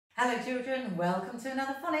Hello children, welcome to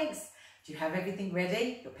another Phonics. Do you have everything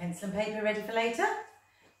ready? Your pencil and paper ready for later?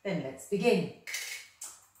 Then let's begin.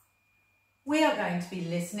 We are going to be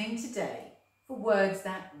listening today for words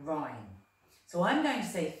that rhyme. So I'm going to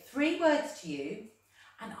say 3 words to you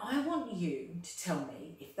and I want you to tell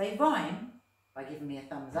me if they rhyme by giving me a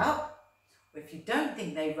thumbs up, or if you don't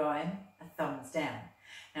think they rhyme, a thumbs down.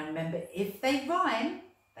 Now remember, if they rhyme,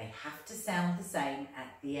 they have to sound the same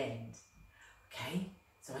at the end. Okay,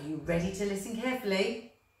 so are you ready to listen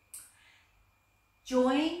carefully?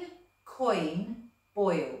 Join, coin,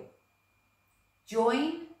 boil.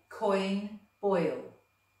 Join, coin, boil.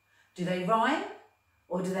 Do they rhyme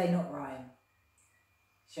or do they not rhyme?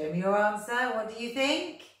 Show me your answer. What do you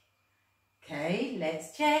think? Okay,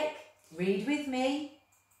 let's check. Read with me.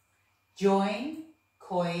 Join,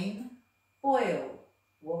 coin, boil.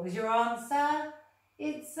 What was your answer?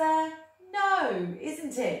 It's no,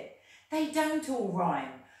 isn't it? They don't all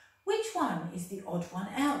rhyme. Which one is the odd one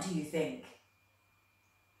out, do you think?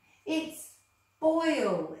 It's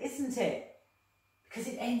boil, isn't it? Because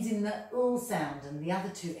it ends in the ul sound and the other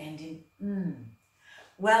 2 end in n.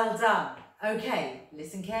 Well done. Okay,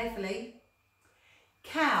 listen carefully.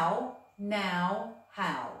 Cow, now,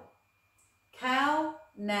 how. Cow,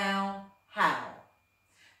 now, how.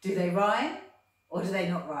 Do they rhyme or do they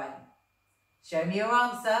not rhyme? Show me your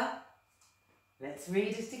answer. Let's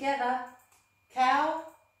read it together. Cow,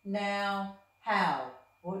 now, how.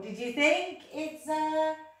 What did you think? It's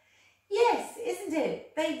yes, isn't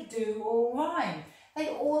it? They do all rhyme. They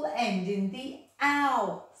all end in the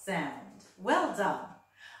ow sound. Well done.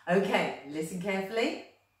 Okay, listen carefully.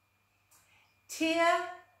 Tear,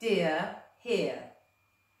 dear, here.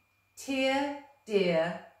 Tear,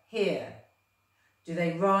 dear, here. Do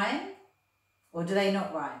they rhyme or do they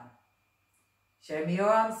not rhyme? Show me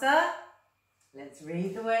your answer. Let's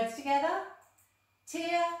read the words together.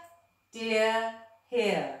 Tear, dear,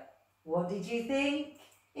 here. What did you think?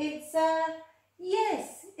 It's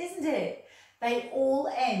yes, isn't it? They all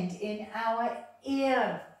end in our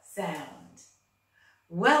ear sound.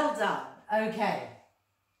 Well done. Okay.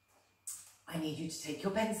 I need you to take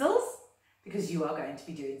your pencils because you are going to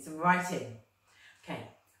be doing some writing. Okay,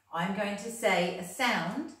 I'm going to say a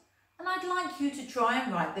sound and I'd like you to try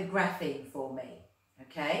and write the grapheme for me.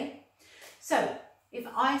 Okay? So, if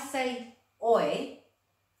I say oi,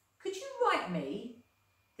 could you write me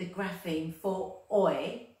the grapheme for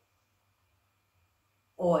oi?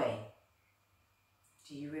 Oi.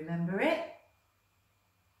 Do you remember it?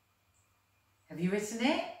 Have you written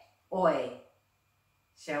it? Oi.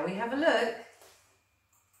 Shall we have a look?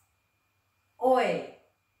 Oi.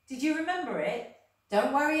 Did you remember it?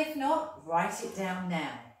 Don't worry if not, write it down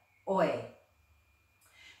now. Oi.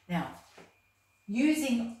 Now,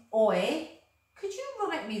 using oi, could you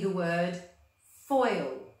write me the word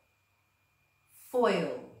foil?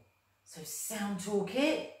 Foil. So sound talk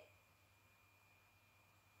it.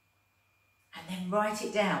 And then write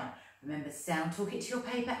it down. Remember, sound talk it to your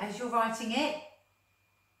paper as you're writing it.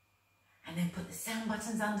 And then put the sound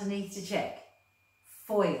buttons underneath to check.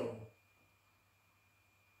 Foil.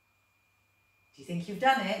 Do you think you've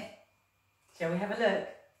done it? Shall we have a look?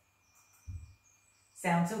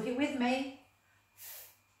 Sound talk it with me.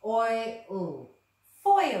 Oil.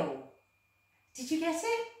 Foil. Did you get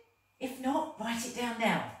it? If not, write it down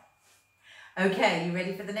now. Okay, you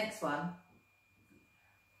ready for the next one?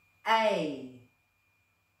 A.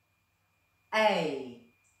 A.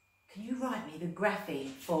 Can you write me the grapheme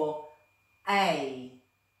for A?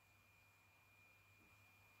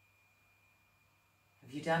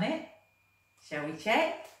 Have you done it? Shall we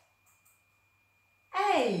check?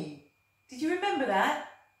 A. Did you remember that?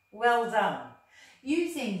 Well done.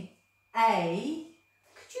 Using A,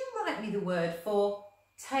 could you write me the word for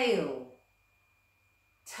tail?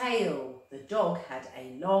 Tail. The dog had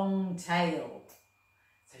a long tail.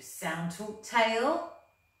 So sound talk tail.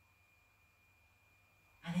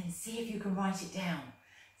 And then see if you can write it down.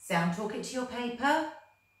 Sound talk it to your paper.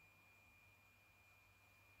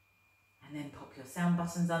 And then pop your sound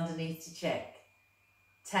buttons underneath to check.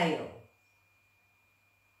 Tail. Do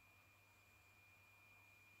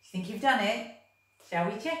you think you've done it? Shall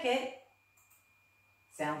we check it?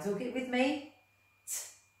 Sound talk it with me.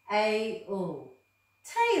 T-A-L.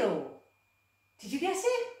 Tail. Did you get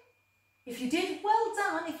it? If you did, well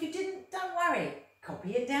done. If you didn't, don't worry.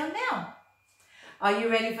 Copy it down now. Are you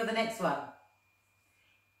ready for the next one?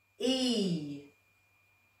 E.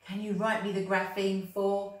 Can you write me the grapheme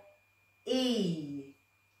for E?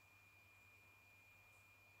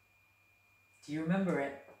 Do you remember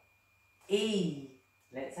it? E.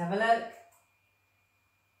 Let's have a look.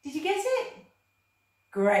 Did you get it?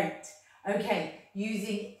 Great. Okay,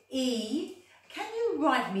 using E. Can you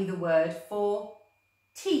write me the word for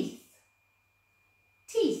teeth?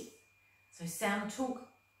 Teeth. So sound talk,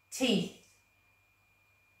 teeth.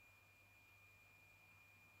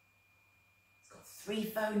 It's got 3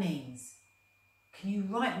 phonemes. Can you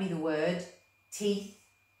write me the word teeth?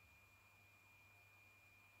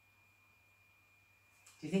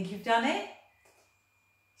 Do you think you've done it?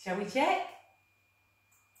 Shall we check?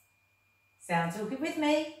 Sound talk it with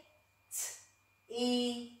me.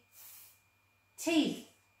 T-E, teeth.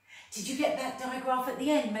 Did you get that digraph at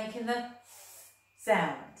the end making the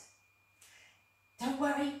sound? Don't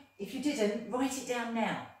worry, if you didn't, write it down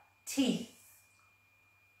now. Teeth.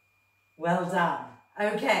 Well done.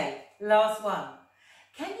 Okay, last one.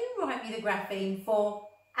 Can you write me the grapheme for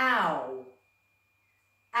ow?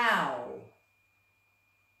 Ow.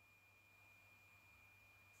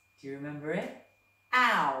 Do you remember it?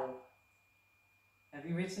 Ow. Have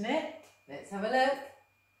you written it? Let's have a look.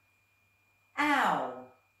 Ow.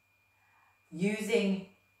 Using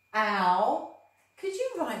ow, could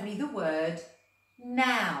you write me the word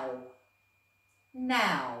now?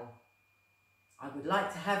 Now. I would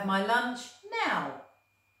like to have my lunch now.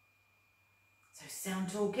 So sound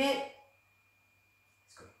toolkit.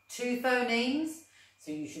 It's got 2 phonemes,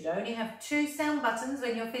 so you should only have 2 sound buttons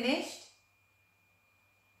when you're finished.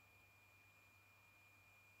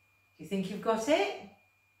 Do you think you've got it?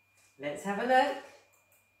 Let's have a look.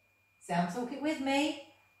 Sound talk it with me.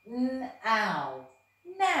 N-ow.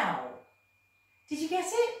 Now. Did you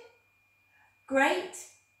get it? Great.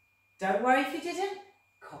 Don't worry if you didn't.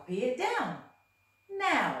 Copy it down.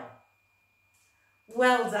 Now.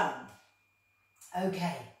 Well done.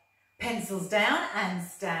 Okay. Pencils down and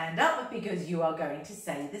stand up because you are going to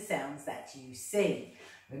say the sounds that you see.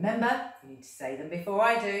 Remember, you need to say them before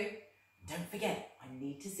I do. Don't forget, I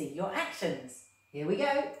need to see your actions. Here we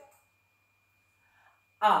go.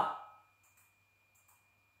 Up.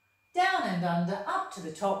 Down and under, up to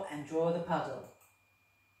the top and draw the puddle.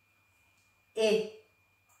 I.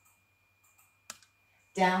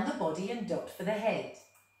 Down the body and dot for the head.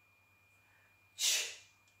 Ch.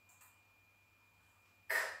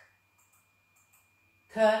 K.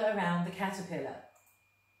 Curl around the caterpillar.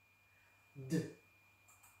 D.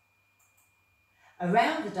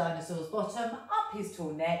 Around the dinosaur's bottom, up his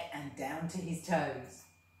tall neck and down to his toes.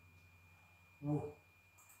 W.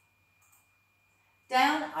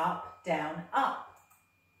 Down, up, down, up.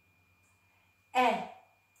 E.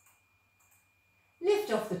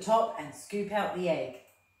 Lift off the top and scoop out the egg.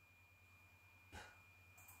 P.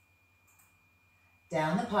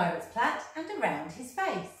 Down the pirate's plait and around his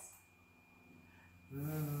face.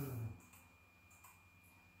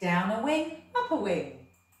 Down a wing, up a wing.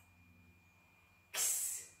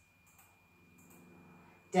 X.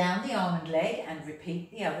 Down the arm and leg and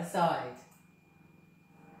repeat the other side.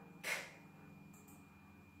 K.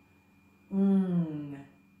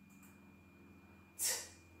 T.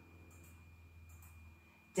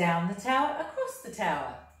 Down the tower, across the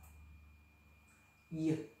tower.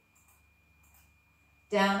 Y.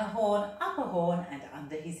 Down a horn, up a horn and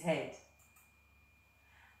under his head.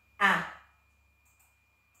 A.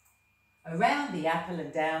 Around the apple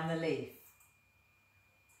and down the leaf.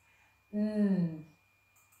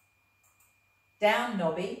 Down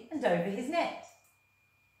Nobby and over his net.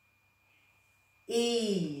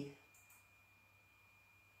 E.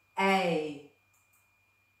 A.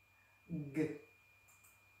 G.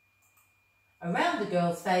 Around the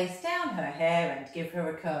girl's face, down her hair and give her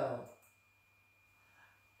a curl.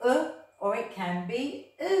 Or it can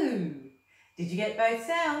be oo. Did you get both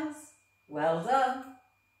sounds? Well done.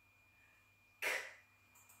 K.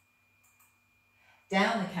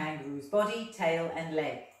 Down the kangaroo's body, tail and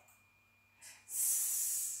leg.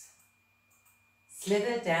 S.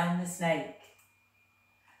 Slither down the snake.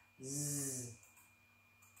 Z.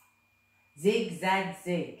 Zig, zag,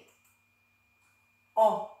 zig.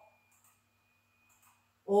 O.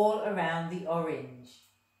 All around the orange.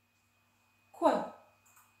 Quo.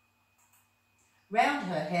 Round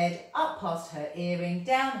her head, up past her earring,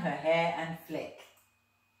 down her hair and flick.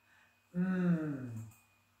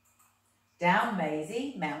 Down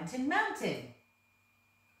Maisie, mountain, mountain.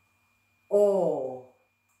 Or.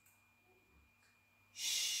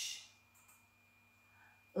 Sh.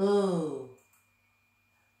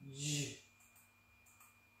 J.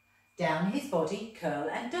 Down his body, curl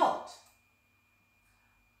and dot.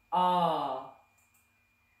 R.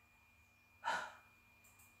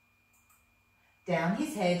 Down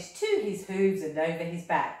his head to his hooves and over his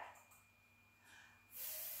back.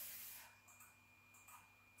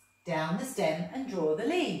 Down the stem and draw the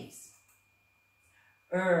leaves.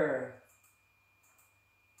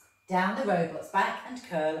 Down the robot's back and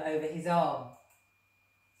curl over his arm.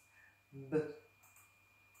 B.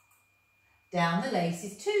 Down the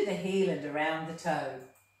laces to the heel and around the toe.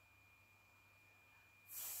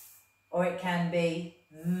 Or it can be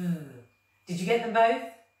Z. Did you get them both?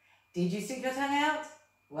 Did you stick your tongue out?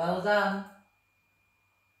 Well done.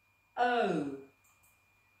 O.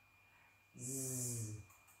 Z.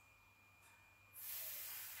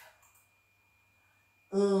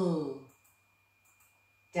 L.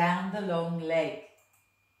 Down the long leg.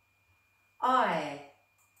 I.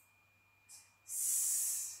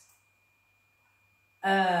 S.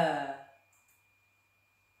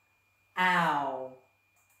 Ow.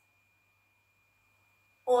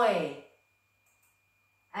 Oi.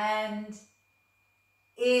 And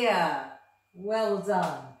ear. Well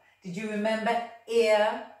done. Did you remember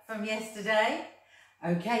ear from yesterday?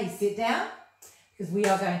 Okay, sit down because we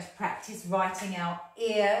are going to practice writing our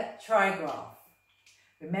ear trigraph.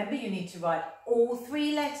 Remember, you need to write all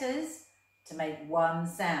 3 letters to make one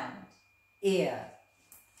sound. Ear.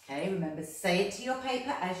 Okay, remember, say it to your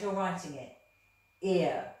paper as you're writing it.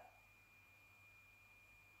 Ear.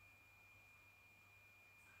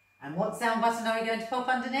 And what sound button are we going to pop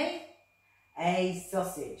underneath? A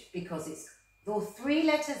sausage, because it's those 3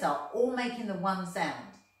 letters are all making the one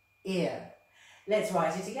sound. Ear. Let's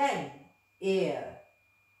write it again. Ear.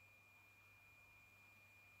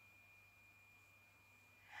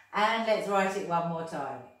 And let's write it one more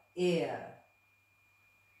time. Ear.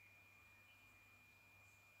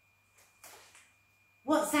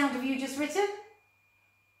 What sound have you just written?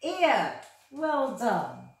 Ear. Well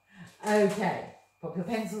done. Okay. Pop your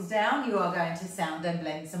pencils down. You are going to sound and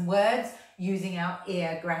blend some words using our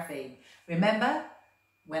ear grapheme. Remember,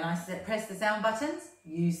 when I press the sound buttons,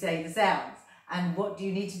 you say the sounds. And what do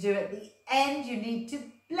you need to do at the end? You need to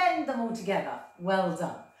blend them all together. Well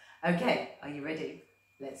done. Okay, are you ready?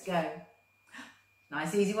 Let's go.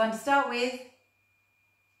 Nice easy one to start with.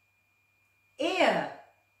 Ear.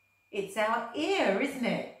 It's our ear, isn't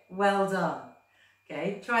it? Well done.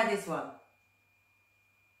 Okay, try this one.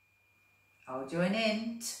 I'll join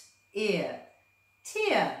in. Ear.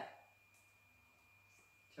 Tear.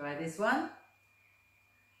 Try this one.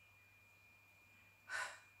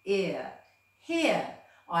 Ear. Hear.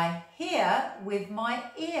 I hear with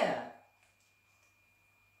my ear.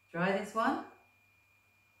 Try this one.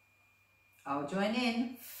 I'll join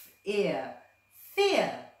in. Ear.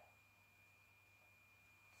 Fear.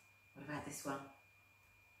 What about this one?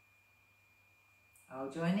 I'll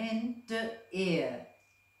join in. Ear.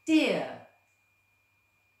 Dear.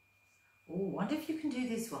 Oh, wonder if you can do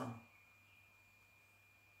this one.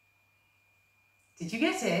 Did you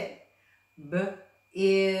get it?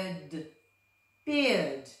 Beard.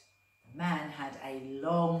 Beard. The man had a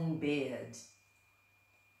long beard.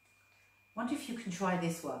 Wonder if you can try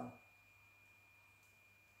this one.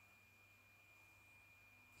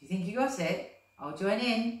 Do you think you got it? I'll join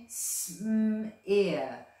in.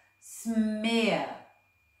 Smear. Smear.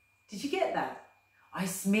 Did you get that? I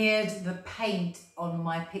smeared the paint on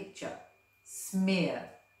my picture. Smear.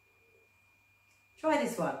 Try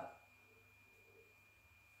this one.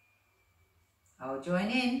 I'll join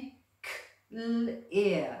in.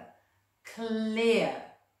 Clear. Clear.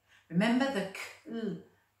 Remember the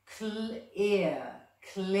clear.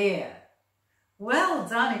 Clear. Well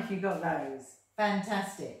done if you got those.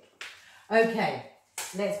 Fantastic. Okay,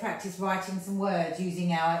 let's practice writing some words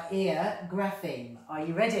using our ear grapheme. Are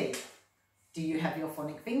you ready? Do you have your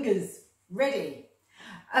phonic fingers ready?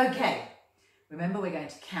 Okay, remember we're going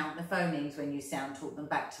to count the phonemes when you sound talk them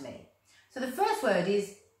back to me. So the first word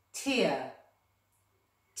is tear.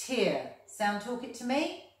 Tear. Sound talk it to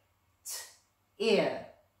me. Ear.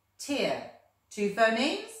 Tear. 2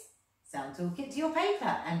 phonemes. Sound talk it to your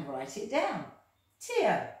paper and write it down.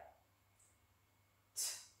 Tear.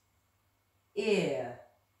 Ear.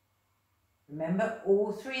 Remember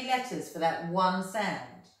all 3 letters for that one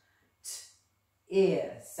sound.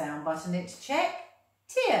 Ear. Sound button it to check.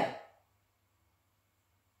 Tear.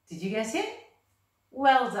 Did you get it?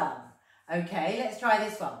 Well done. Okay, let's try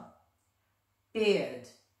this one. Beard.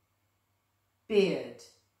 Beard.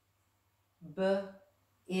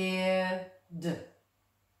 B-ear-d.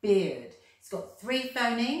 Beard. It's got 3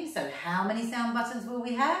 phonemes, so how many sound buttons will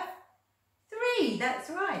we have? 3, that's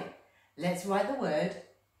right. Let's write the word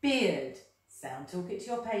beard. Sound talk it to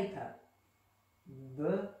your paper.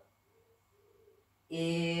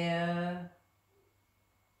 B-ear-d.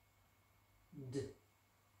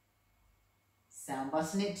 Sound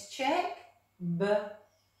button it to check.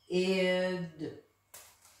 B-ear-d.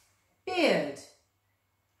 Beard.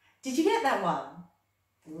 Did you get that one?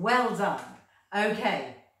 Well done.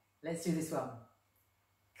 Okay, let's do this one.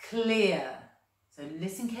 clear. So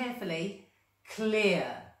listen carefully. Clear.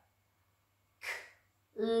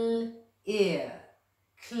 Ear.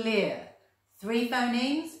 Clear. 3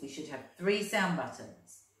 phonemes. We should have 3 sound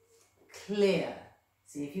buttons. Clear.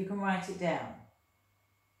 See if you can write it down.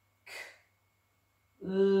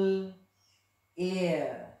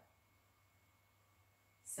 Ear.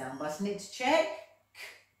 Sound button it to check.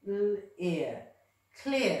 Ear.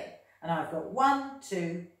 Clear. And I've got 1,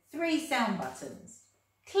 2, 3 sound buttons.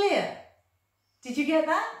 Clear. Did you get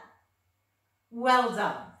that? Well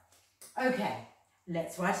done. Okay,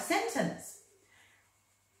 let's write a sentence.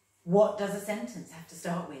 What does a sentence have to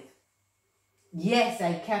start with? Yes,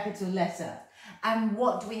 a capital letter. And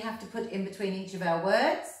what do we have to put in between each of our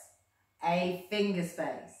words? A finger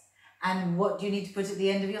space. And what do you need to put at the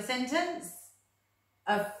end of your sentence?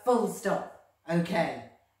 A full stop. Okay,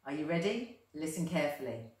 are you ready? Listen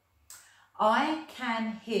carefully. I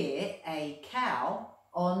can hear a cow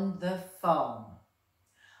on the farm.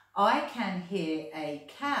 I can hear a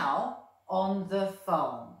cow on the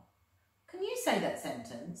farm. Can you say that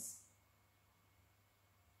sentence?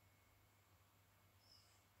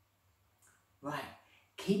 Right,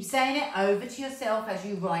 keep saying it over to yourself as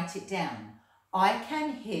you write it down. I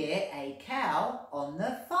can hear a cow on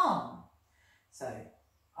the farm. So,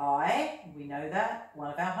 we know that,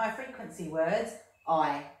 one of our high frequency words,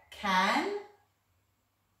 I can,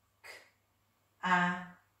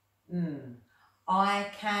 I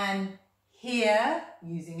can hear,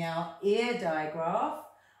 using our ear digraph,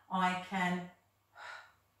 I can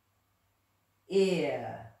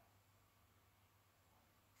ear.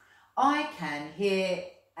 I can hear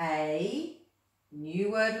a,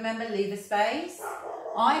 new word, remember, leave a space.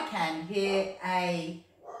 I can hear a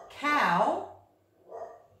cow,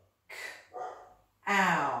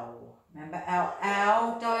 ow. Remember our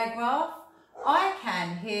owl digraph? I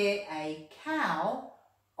can hear a cow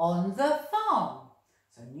on the farm.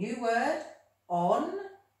 So new word, on,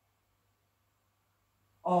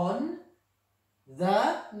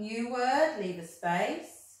 the, new word, leave a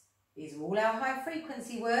space. These are all our high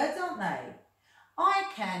frequency words, aren't they? I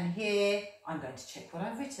can hear, I'm going to check what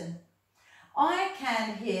I've written. I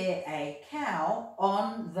can hear a cow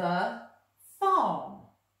on the farm.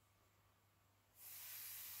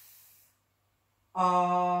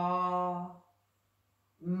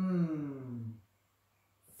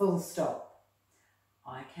 Full stop.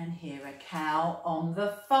 I can hear a cow on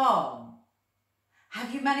the farm.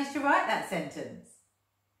 Have you managed to write that sentence?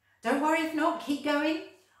 Don't worry if not, keep going.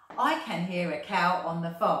 I can hear a cow on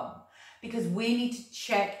the farm, because we need to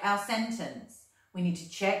check our sentence. We need to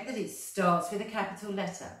check that it starts with a capital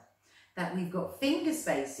letter, that we've got finger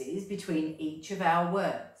spaces between each of our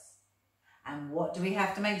words. And what do we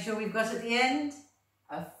have to make sure we've got at the end?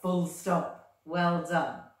 A full stop. Well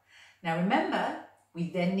done. Now remember, we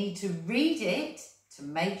then need to read it to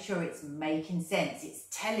make sure it's making sense. It's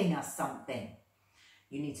telling us something.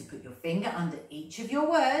 You need to put your finger under each of your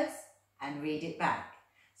words and read it back.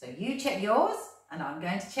 So you check yours and I'm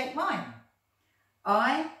going to check mine.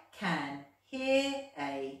 I can hear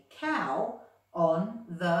a cow on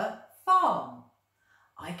the farm.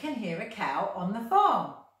 I can hear a cow on the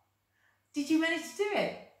farm. Did you manage to do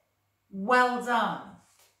it? Well done.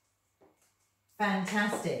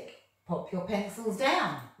 Fantastic. Pop your pencils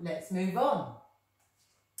down. Let's move on.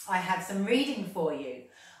 I have some reading for you.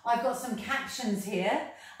 I've got some captions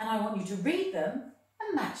here and I want you to read them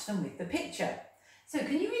and match them with the picture. So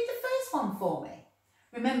can you read the first one for me?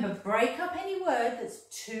 Remember, break up any word that's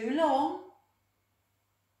too long.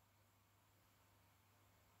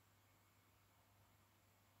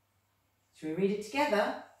 Should we read it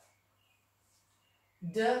together?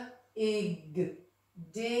 D-ig,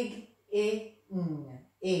 dig, in,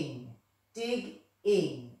 dig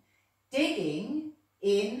in, digging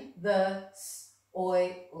in the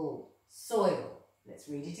soil. Let's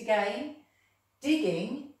read it again.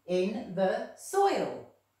 Digging in the soil.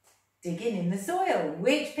 Digging in the soil.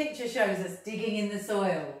 Which picture shows us digging in the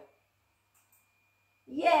soil?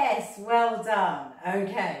 Yes, well done.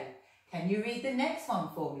 Okay, can you read the next one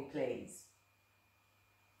for me, please?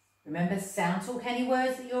 Remember, sound talk any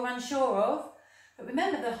words that you're unsure of. But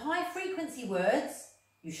remember, the high frequency words,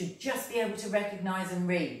 you should just be able to recognise and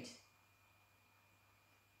read.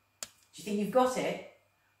 Do you think you've got it?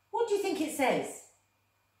 What do you think it says?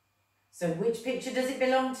 So which picture does it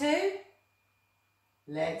belong to?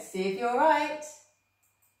 Let's see if you're right.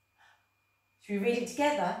 Should we read it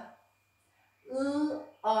together?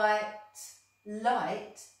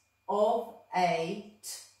 Light of a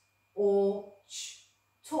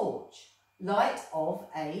torch. Light of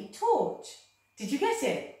a torch. Did you get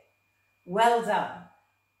it? Well done.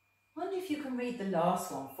 Wonder if you can read the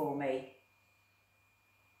last one for me.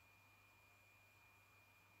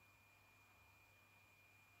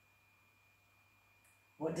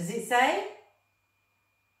 What does it say?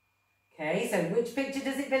 Okay, so which picture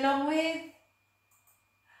does it belong with?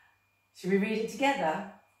 Should we read it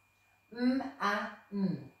together?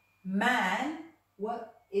 Man,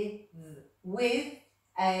 what is with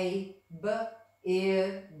a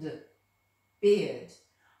beard. Beard.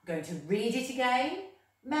 I'm going to read it again.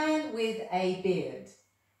 Man with a beard.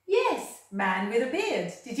 Yes, man with a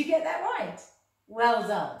beard. Did you get that right? Well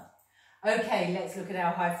done. Okay, let's look at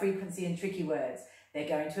our high frequency and tricky words. They're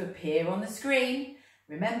going to appear on the screen.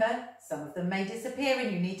 Remember, some of them may disappear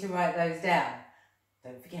and you need to write those down.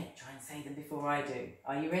 Don't forget, try and say them before I do.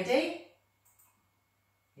 Are you ready?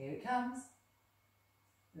 Here it comes.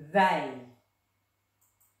 They.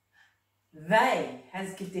 They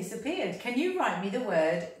has disappeared. Can you write me the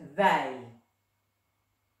word they?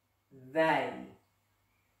 They.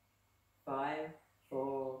 5,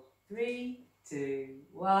 4, 3, 2,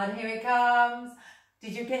 1. Here it comes.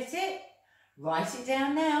 Did you get it? Write it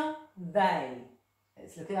down now. They.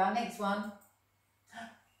 Let's look at our next one.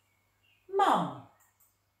 Mum.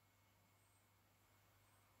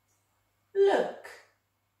 Look.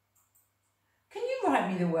 Can you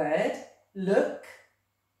write me the word look?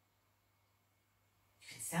 You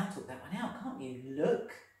can sound talk that one out, can't you?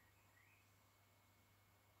 Look.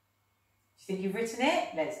 Do you think you've written it?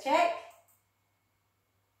 Let's check.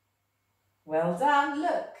 Well done.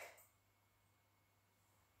 Look.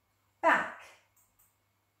 Back.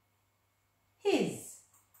 His.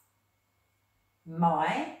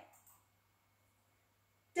 My.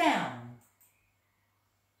 Down.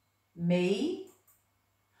 Me.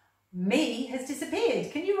 Me has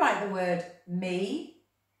disappeared. Can you write the word me?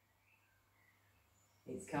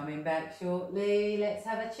 It's coming back shortly. Let's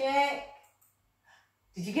have a check.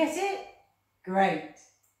 Did you get it? Great.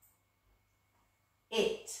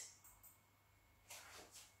 It.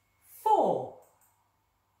 4.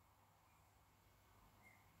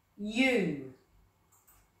 You.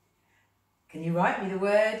 Can you write me the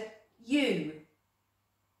word you?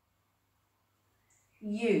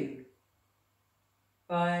 You.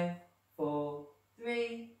 5, 4,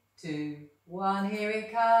 3, 2, 1. Here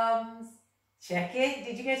it comes. Check it.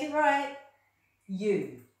 Did you get it right?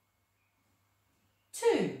 You.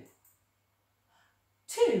 2.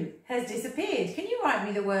 2 has disappeared. Can you write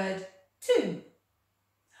me the word to?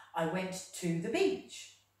 I went to the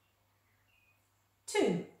beach.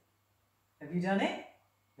 2. Have you done it?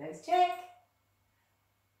 Let's check.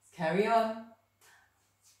 Let's carry on.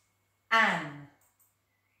 An.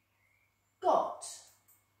 Got.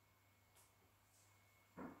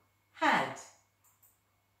 Had.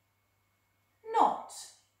 Not.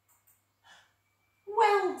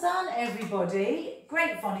 Well done, everybody.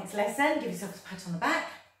 Great phonics lesson. Give yourself a pat on the back.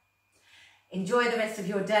 Enjoy the rest of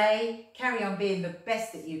your day. Carry on being the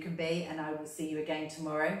best that you can be, and I will see you again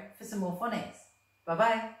tomorrow for some more phonics.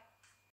 Bye-bye.